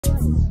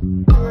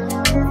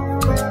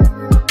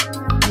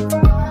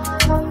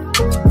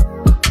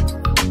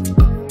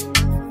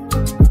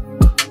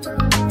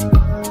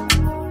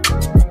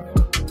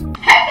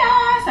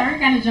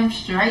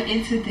straight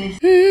into this.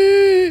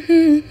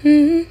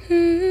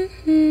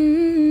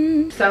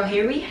 So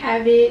here we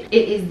have it.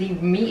 It is the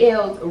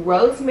Mielle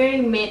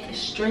Rosemary Mint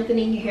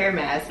Strengthening Hair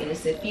Mask, and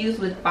it's infused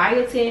with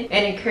biotin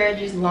and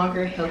encourages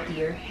longer,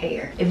 healthier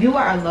hair. If you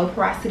are a low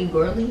porosity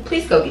girly,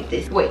 please go get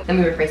this. Wait, let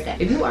me rephrase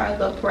that. If you are a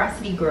low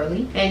porosity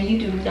girly and you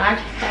do not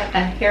have a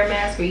hair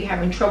mask, or you're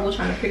having trouble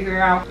trying to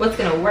figure out what's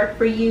gonna work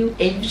for you,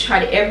 and you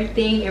tried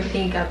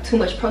everything got too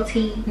much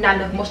protein, not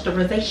enough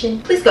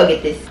moisturization, please go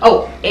get this.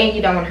 Oh, and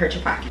you don't want to hurt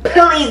your pocket,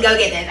 please go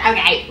get this.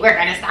 Okay, we're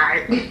gonna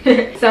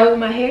start. So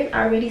my hair is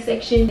already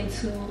sectioned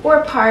into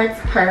 4 parts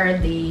per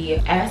the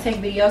Aztec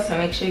video, so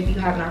make sure if you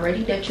haven't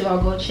already that you all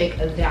go check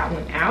that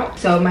one out.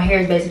 So my hair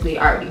is basically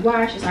already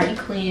washed, it's already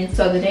cleansed.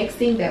 So the next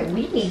thing that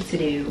we need to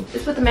do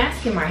is put the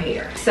mask in my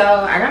hair. So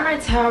I got my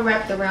towel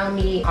wrapped around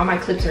me. All my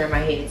clips are in my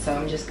head, so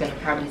I'm just gonna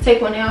probably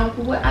take one out.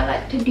 But what I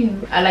like to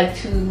do, I like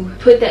to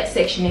put that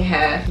section in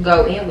half,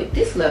 go in with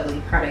this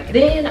lovely product,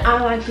 then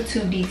I like to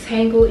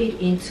detangle it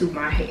into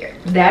my hair.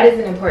 That is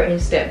an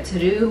important step to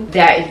do.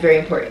 That is very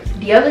important.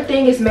 The other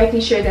thing is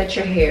making sure that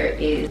your hair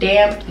is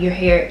damp, your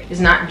hair is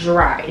not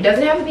dry. It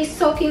doesn't have to be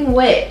soaking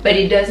wet, but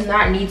it does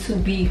not need to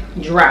be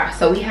dry.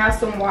 So we have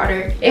some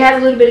water. It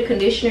has a little bit of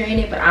conditioner in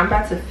it, but I'm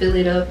about to fill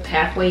it up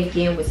halfway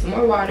again with some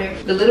more water.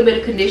 The little bit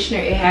of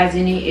conditioner it has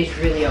in it is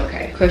really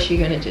okay. Of course,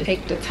 you're gonna just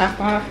take the top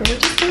off, and we're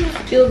just gonna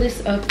fill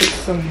this up with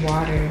some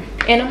water.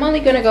 And I'm only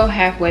gonna go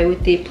halfway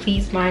with it.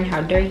 Please mind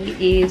how dirty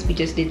it is. We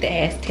just did the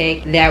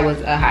Aztec. That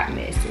was a hot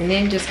mess. And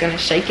then just gonna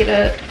shake it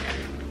up.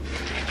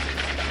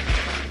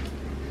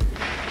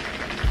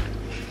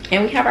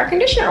 And we have our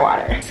conditioner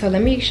water. So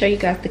let me show you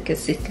guys the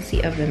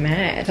consistency of the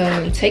mask. So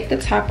let me take the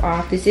top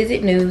off. This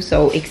isn't new,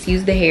 so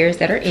excuse the hairs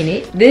that are in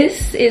it.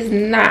 This is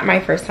not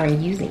my first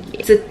time using it.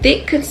 It's a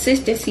thick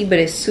consistency, but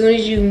as soon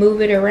as you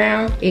move it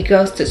around, it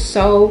goes to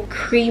so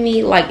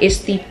creamy. Like, it's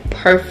the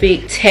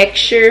perfect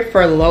texture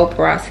for low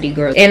porosity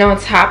girls. And on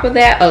top of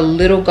that, a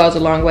little goes a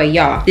long way,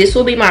 y'all. This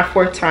will be my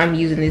 4th time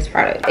using this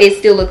product. It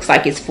still looks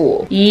like it's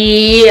full.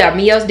 Yeah,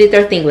 Mielle's did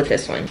their thing with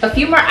this one. A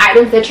few more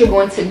items that you're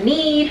going to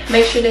need.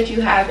 Make sure that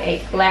you have a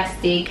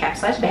plastic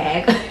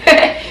cap/bag.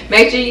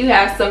 Make sure you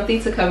have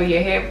something to cover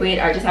your hair with,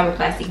 or just have a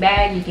plastic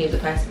bag. You can use a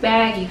plastic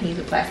bag, you can use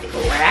a plastic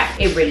wrap.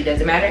 It really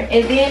doesn't matter.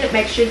 And then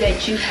make sure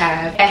that you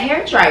have a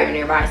hair dryer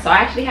nearby. So I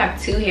actually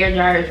have 2 hair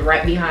dryers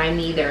right behind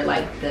me. They're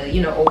like the,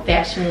 you know,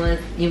 old-fashioned ones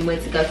you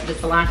went to go to the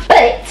salon.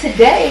 But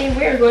today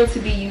we're going to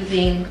be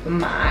using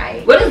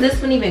my, what is this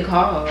one even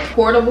called?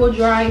 Portable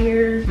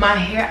dryer. My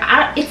hair,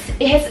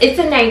 it's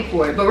a name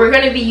for it, but we're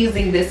going to be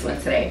using this one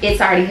today.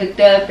 It's already hooked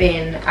up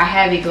and I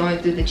have it going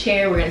through the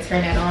chair. We're going to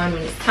turn that on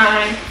when it's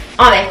time.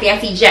 All that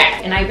fancy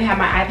jack. And I even have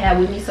my iPad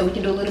with me so we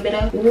can do a little bit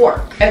of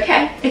work,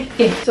 okay?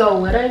 So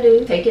what I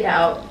do, take it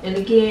out, and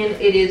again,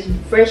 it is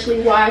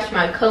freshly washed.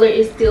 My color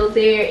is still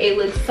there. It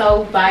looks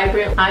so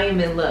vibrant. I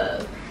am in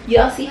love.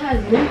 Y'all see how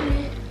it's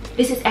moving?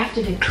 This is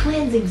after the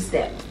cleansing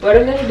step. What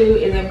I'm gonna do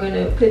is I'm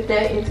gonna put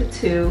that into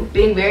 2,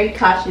 being very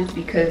cautious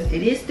because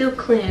it is still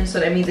cleansed,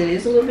 so that means it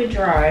is a little bit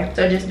dry.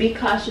 So just be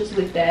cautious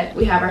with that.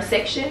 We have our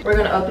section. We're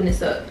gonna open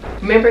this up.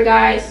 Remember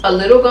guys, a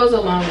little goes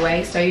a long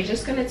way, so you're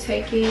just gonna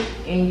take it,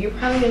 and you're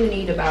probably gonna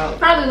need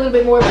probably a little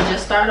bit more, but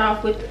just start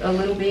off with a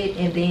little bit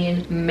and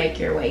then make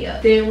your way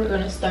up. Then we're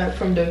gonna start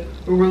from the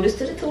rooters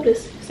to the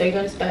tooters. So you're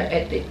gonna start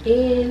at the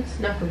ends,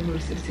 not from the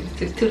rooters to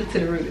the tooters to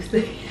the rooters.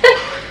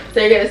 So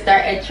you're gonna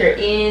start at your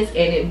ends,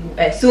 and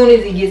as soon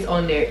as it gets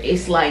on there,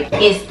 it's like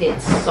instant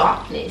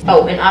softness.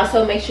 Oh, and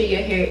also make sure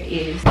your hair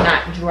is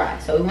not dry.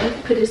 So we want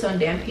to put this on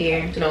damp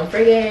hair, so don't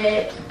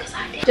forget, because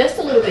I did just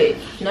a little bit,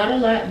 not a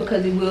lot,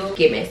 because it will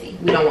get messy.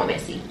 We don't want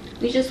messy.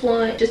 We just put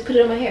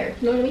it on my hair,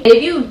 you know what I mean? And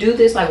if you do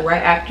this like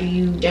right after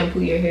you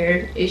shampoo your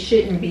hair, it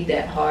shouldn't be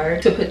that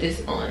hard to put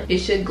this on. It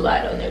should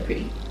glide on there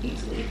pretty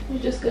easily. We're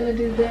just gonna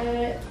do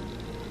that.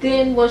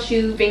 Then once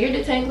you finger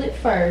detangle it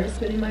first,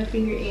 putting my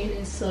finger in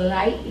and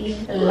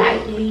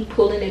lightly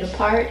pulling it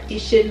apart. It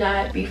should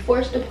not be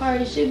forced apart.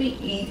 It should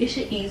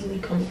easily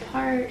come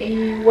apart.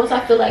 And once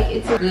I feel like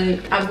it's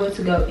good, I'm going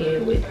to go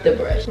in with the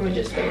brush. We're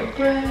just gonna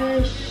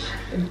brush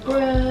and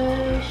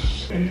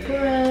brush and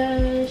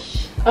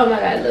brush. Oh my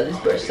god, I love this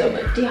brush so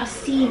much. Do y'all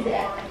see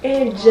that?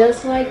 And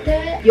just like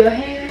that, your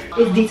hair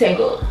is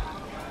detangled.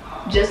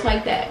 Just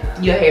like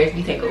that, your hair is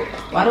detangled.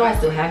 Why do I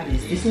still have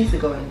this? This needs to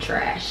go in the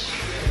trash.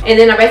 And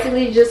then I'm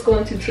basically just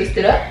going to twist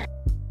it up.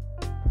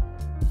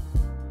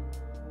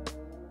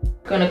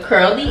 Gonna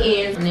curl the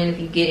ends, and then if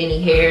you get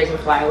any hairs or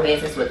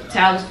flyaways, that's what the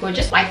towel is for.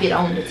 Just wipe it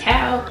on the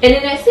towel, and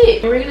then that's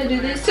it. And we're gonna do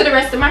this to the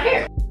rest of my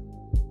hair.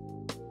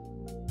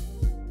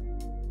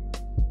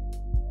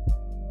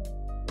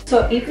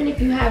 So even if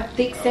you have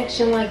thick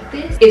section like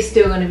this, it's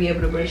still gonna be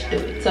able to brush through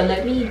it. So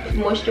let me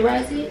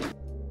moisturize it.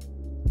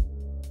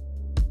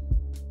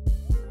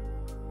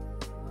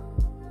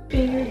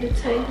 Finger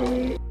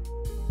detangle it.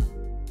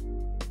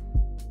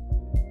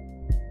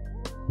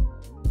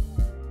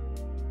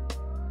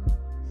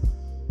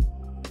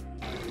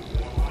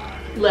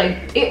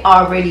 Like, it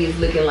already is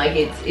looking like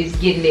it's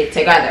getting it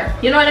together.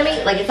 You know what I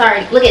mean? Like, it's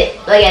already, look at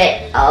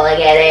it, oh, look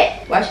at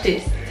it. Watch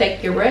this.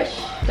 Take your brush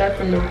Start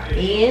from the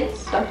ends,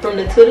 start from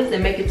the toothers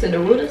and make it to the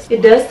rooters.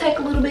 It does take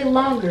a little bit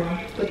longer,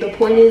 but the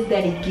point is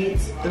that it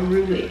gets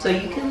through it. So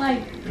you can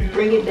like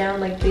bring it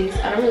down like this.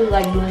 I don't really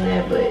like doing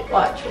that, but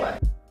watch.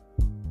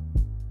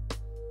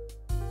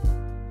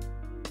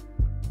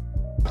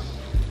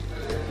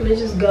 And it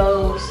just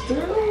goes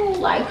through,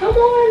 like, come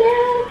on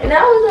now. And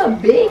that was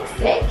a big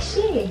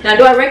section. Now,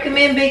 do I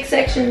recommend big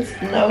sections?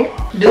 No.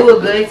 Do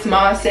a good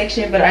small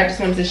section, but I just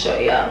wanted to show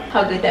y'all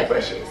how good that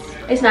brush is.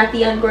 It's not the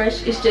Young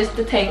brush, it's just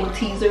the Tangle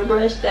Teaser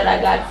brush that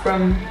I got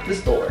from the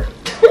store.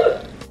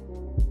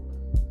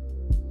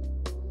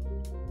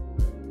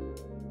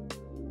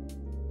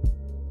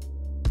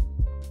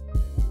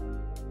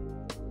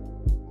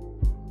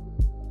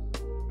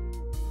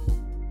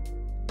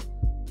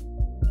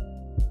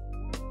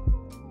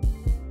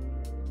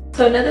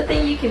 So another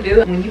thing you can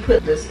do when you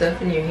put the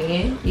stuff in your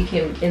hand, you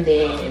can, and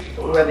then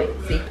rub it,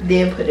 see,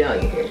 then put it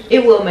on your hair.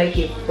 It will make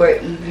it for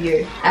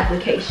easier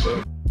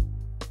application.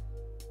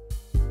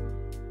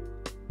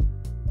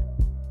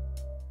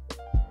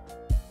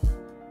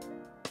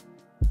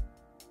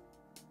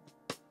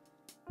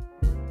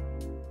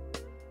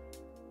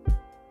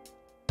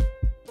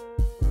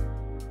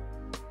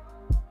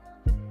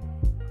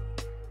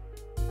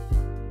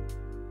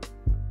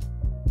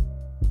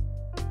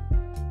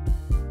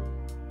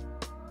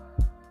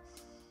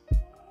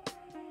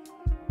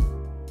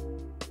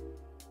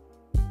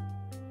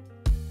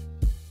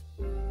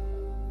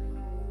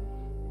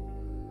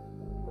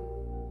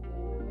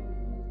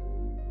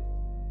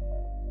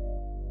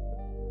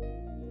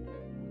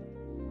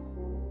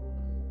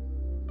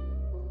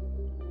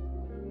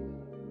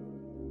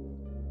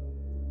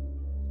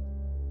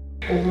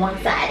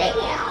 One side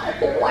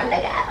out, one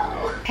to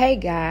go. Hey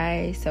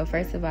guys, so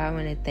first of all, I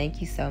want to thank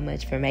you so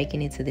much for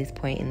making it to this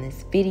point in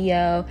this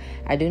video.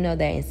 I do know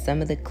that in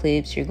some of the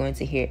clips you're going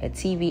to hear a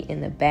TV in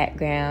the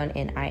background,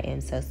 and I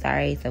am so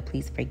sorry, so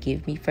please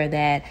forgive me for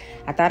that.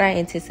 I thought I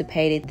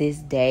anticipated this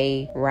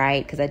day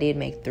right, because I did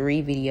make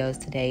 3 videos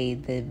today,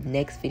 the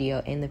next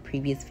video and the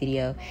previous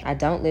video. I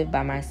don't live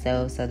by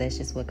myself, so that's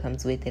just what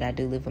comes with it. I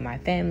do live with my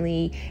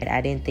family, and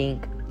I didn't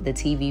think the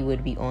TV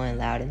would be on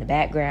loud in the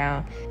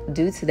background.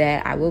 Due to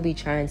that, I will be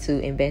trying to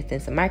invest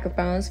in some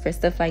microphones for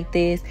stuff like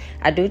this.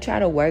 I do try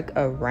to work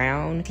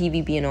around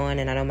TV being on,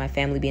 and I know my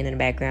family being in the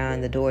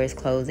background, the door is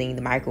closing,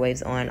 the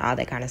microwave's on, all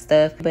that kind of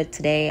stuff. But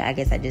today, I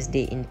guess I just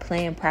didn't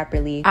plan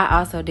properly. I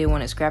also did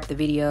want to scrap the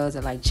videos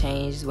and like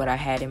change what I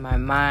had in my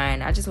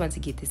mind. I just wanted to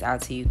get this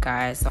out to you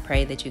guys. So I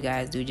pray that you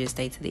guys do just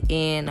stay to the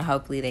end.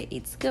 Hopefully that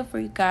it's good for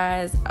you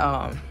guys.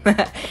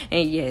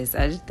 And yes,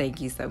 I just thank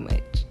you so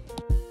much.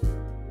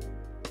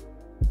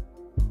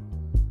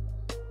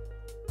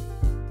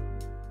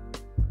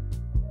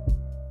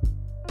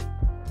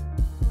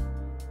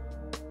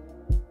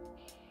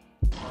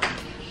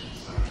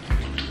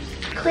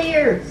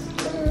 Clear.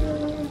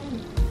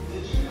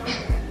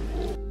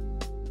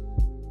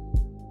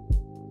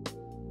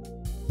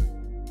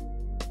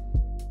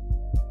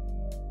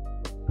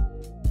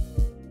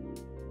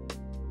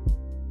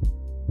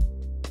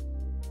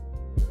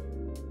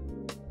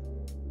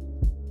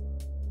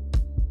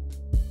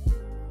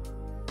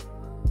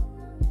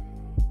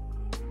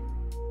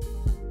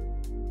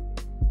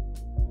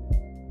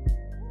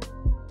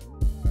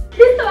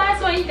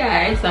 You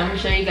guys, so I'm gonna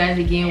show you guys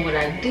again what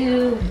I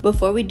do.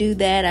 Before we do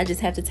that, I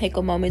just have to take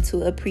a moment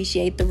to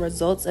appreciate the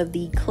results of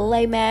the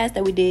clay mask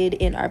that we did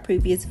in our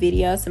previous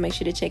video, so make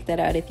sure to check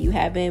that out if you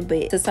haven't.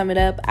 But to sum it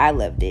up, I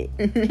loved it.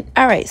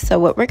 All right, so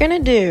what we're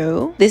gonna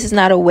do, this is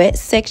not a wet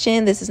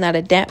section, this is not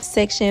a damp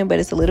section, but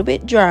it's a little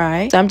bit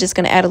dry, so I'm just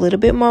gonna add a little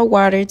bit more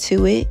water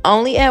to it.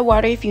 Only add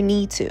water if you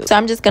need to. So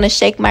I'm just gonna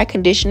shake my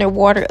conditioner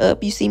water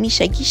up. You see me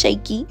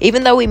shaky.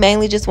 Even though we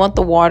mainly just want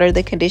the water,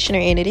 the conditioner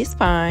in it is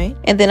fine.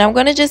 And then I'm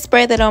gonna just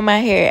spread that on my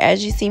hair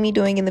as you see me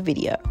doing in the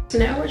video. So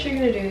now what you're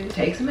gonna do,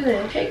 take some of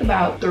them, take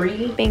about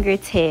 3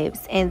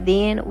 fingertips, and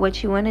then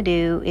what you want to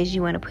do is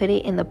you want to put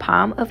it in the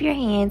palm of your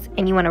hands,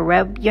 and you want to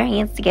rub your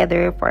hands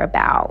together for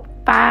about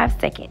 5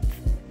 seconds.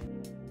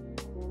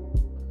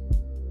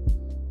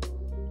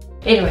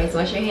 Anyways,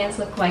 once your hands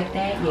look like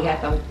that, you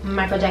got the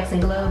Michael Jackson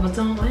gloves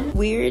on.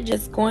 We're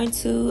just going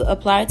to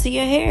apply it to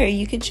your hair.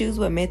 You can choose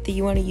what method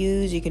you want to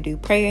use. You can do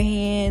prayer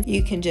hands.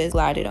 You can just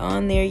glide it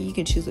on there. You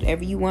can choose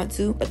whatever you want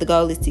to. But the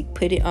goal is to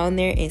put it on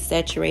there and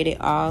saturate it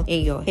all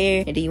in your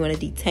hair. And then you want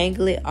to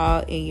detangle it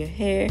all in your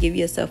hair. Give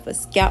yourself a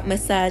scalp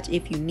massage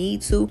if you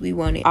need to. We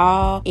want it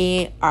all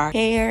in our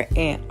hair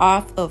and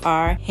off of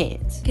our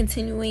hands.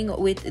 Continuing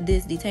with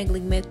this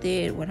detangling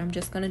method, what I'm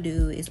just going to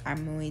do is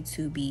I'm going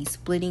to be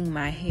splitting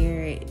my hair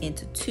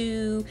into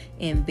 2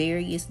 in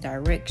various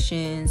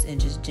directions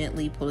and just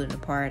gently pull it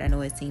apart. I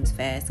know it seems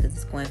fast because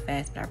it's going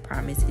fast, but I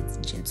promise it's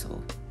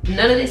gentle.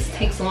 None of this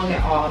takes long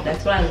at all.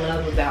 That's what I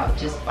love about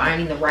just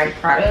finding the right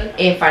product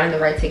and finding the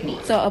right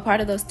technique. So a part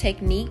of those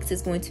techniques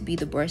is going to be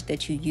the brush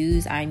that you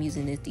use. I'm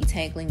using this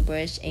detangling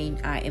brush, and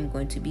I am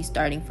going to be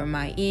starting from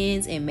my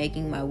ends and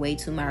making my way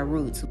to my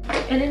roots.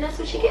 And then that's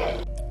what you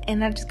get.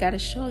 And I just gotta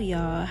show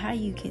y'all how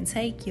you can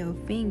take your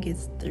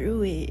fingers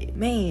through it.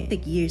 Man, it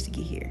took years to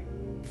get here.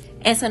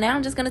 And so now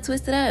I'm just going to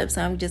twist it up.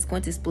 So I'm just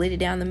going to split it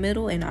down the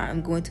middle, and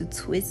I'm going to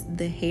twist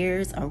the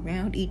hairs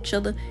around each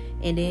other.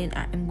 And then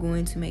I'm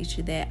going to make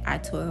sure that I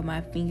twirl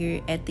my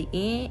finger at the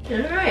end.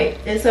 All right.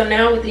 And so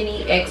now with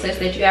any excess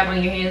that you have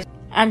on your hands,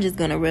 I'm just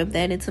going to rub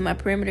that into my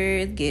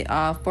perimeters, get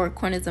all 4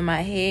 corners of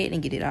my head,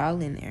 and get it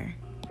all in there.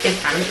 It's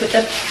time to put the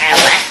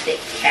elastic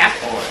cap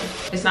on.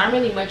 It's not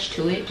really much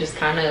to it, just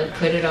kind of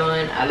put it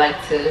on. I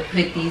like to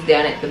put these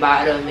down at the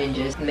bottom and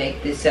just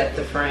make this at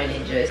the front,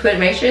 and just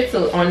make sure it's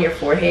on your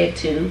forehead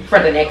too for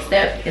the next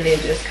step. And then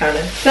just kind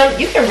of,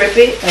 you can rip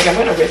it. Like I'm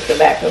gonna rip the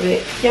back of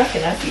it. Y'all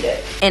cannot see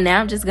that. And now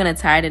I'm just gonna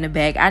tie it in the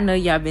back. I know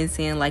y'all been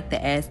seeing like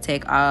the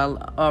Aztec all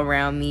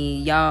around me,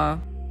 y'all.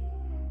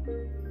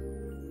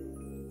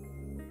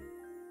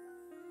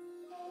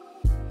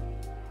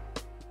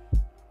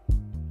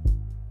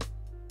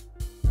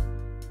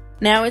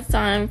 Now it's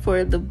time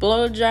for the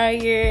blow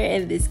dryer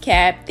and this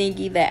cap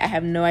thingy that I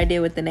have no idea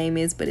what the name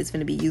is, but it's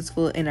going to be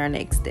useful in our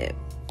next step.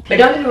 But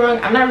don't get me wrong,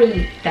 I'm not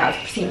really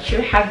 1000%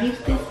 sure how to use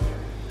this,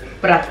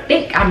 but I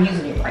think I'm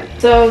using it right.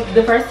 So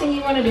the first thing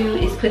you want to do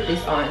is put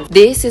this on.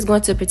 This is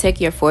going to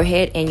protect your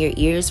forehead and your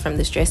ears from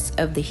the stress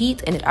of the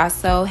heat, and it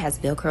also has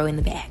Velcro in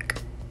the back.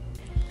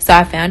 So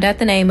I found out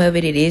the name of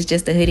it. It is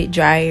just a hooded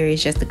dryer.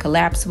 It's just a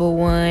collapsible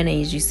one. And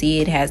as you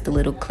see, it has the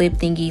little clip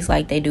thingies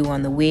like they do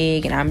on the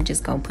wig. And I'm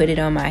just going to put it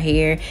on my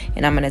hair.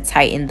 And I'm going to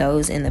tighten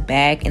those in the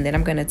back. And then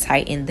I'm going to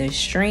tighten the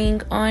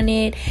string on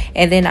it.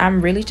 And then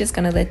I'm really just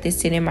going to let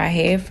this sit in my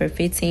hair for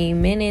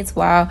 15 minutes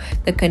while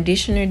the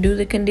conditioner do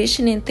the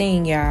conditioning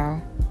thing,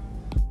 y'all.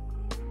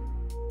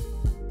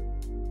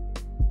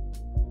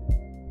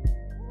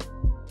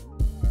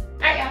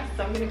 Alright, y'all.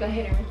 So I'm going to go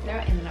ahead and rinse it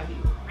out. And then I'll be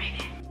right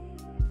back.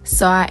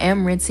 So I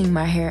am rinsing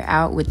my hair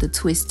out with the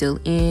twist still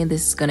in.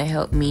 This is going to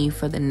help me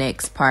for the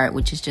next part,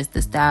 which is just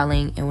the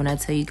styling. And when I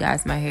tell you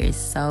guys, my hair is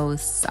so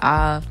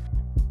soft.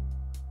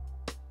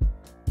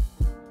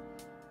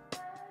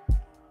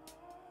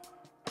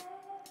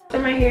 So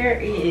my hair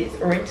is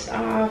rinsed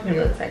off, and it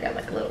looks like I got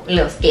like a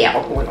little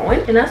scalp going on.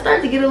 And I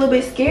started to get a little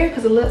bit scared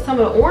because some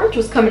of the orange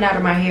was coming out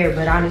of my hair,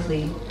 but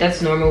honestly,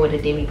 that's normal with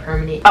a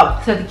demi-permanent.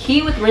 Oh, so the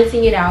key with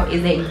rinsing it out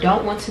is that you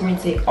don't want to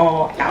rinse it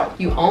all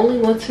out. You only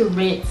want to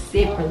rinse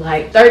it for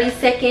like 30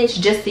 seconds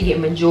just to get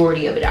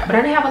majority of it out. But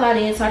I didn't have a lot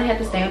in, so I didn't have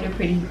to stay under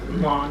pretty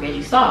long, as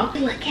you saw.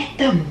 Look at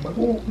the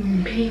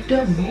movement,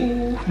 the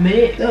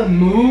movement, the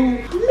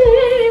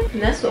movement.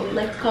 And that's what we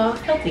like to call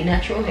healthy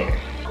natural hair.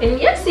 And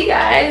yes, you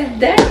guys,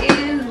 that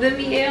is the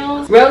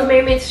Mielle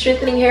Rosemary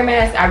Strengthening Hair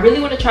Mask. I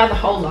really want to try the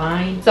whole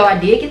line. So I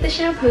did get the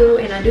shampoo,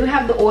 and I do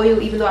have the oil,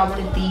 even though I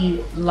wanted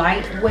the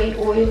lightweight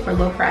oil for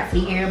low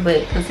porosity hair.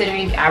 But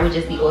considering I would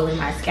just be oiling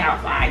my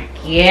scalp, I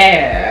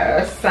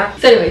guess. So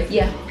anyways,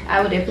 yeah,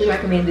 I would definitely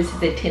recommend this.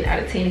 Is a 10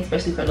 out of 10,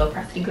 especially for low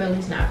porosity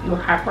girlies. Now, if you're a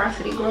high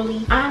porosity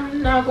girly,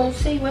 I'm not going to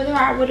say whether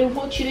I would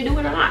want you to do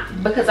it or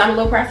not, because I'm a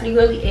low porosity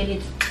girly and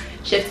it's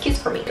chef's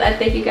kiss for me. I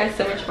thank you guys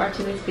so much for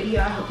watching this video.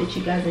 I hope that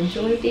you guys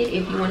enjoyed it.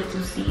 If you wanted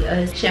to see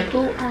us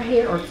shampoo our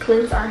hair or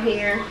cleanse our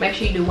hair, make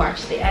sure you do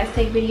watch the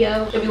Aztec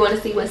video. If you want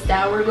to see what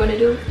style we're going to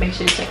do, make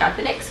sure to check out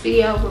the next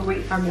video where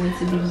we are going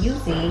to be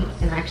using,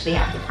 and I actually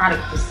have the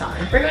product this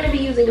time. We're going to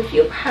be using a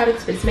few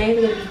products, but it's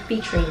mainly going to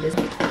be featuring this,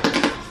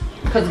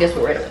 because guess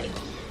what we're doing?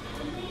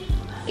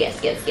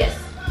 Guess.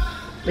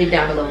 Leave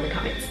down below in the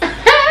comments.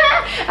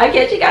 I'll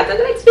catch you guys in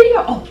the next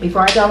video. Oh,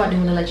 before I go, I do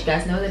want to let you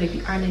guys know that if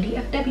you are in the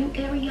DFW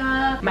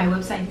area, my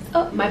website is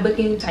up, my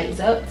booking site is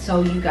up,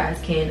 so you guys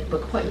can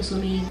book appointments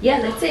with me.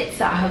 Yeah, that's it.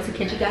 So I hope to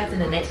catch you guys in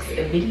the next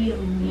video.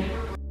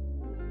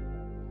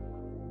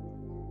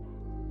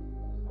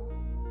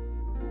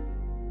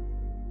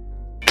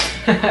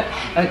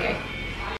 Okay.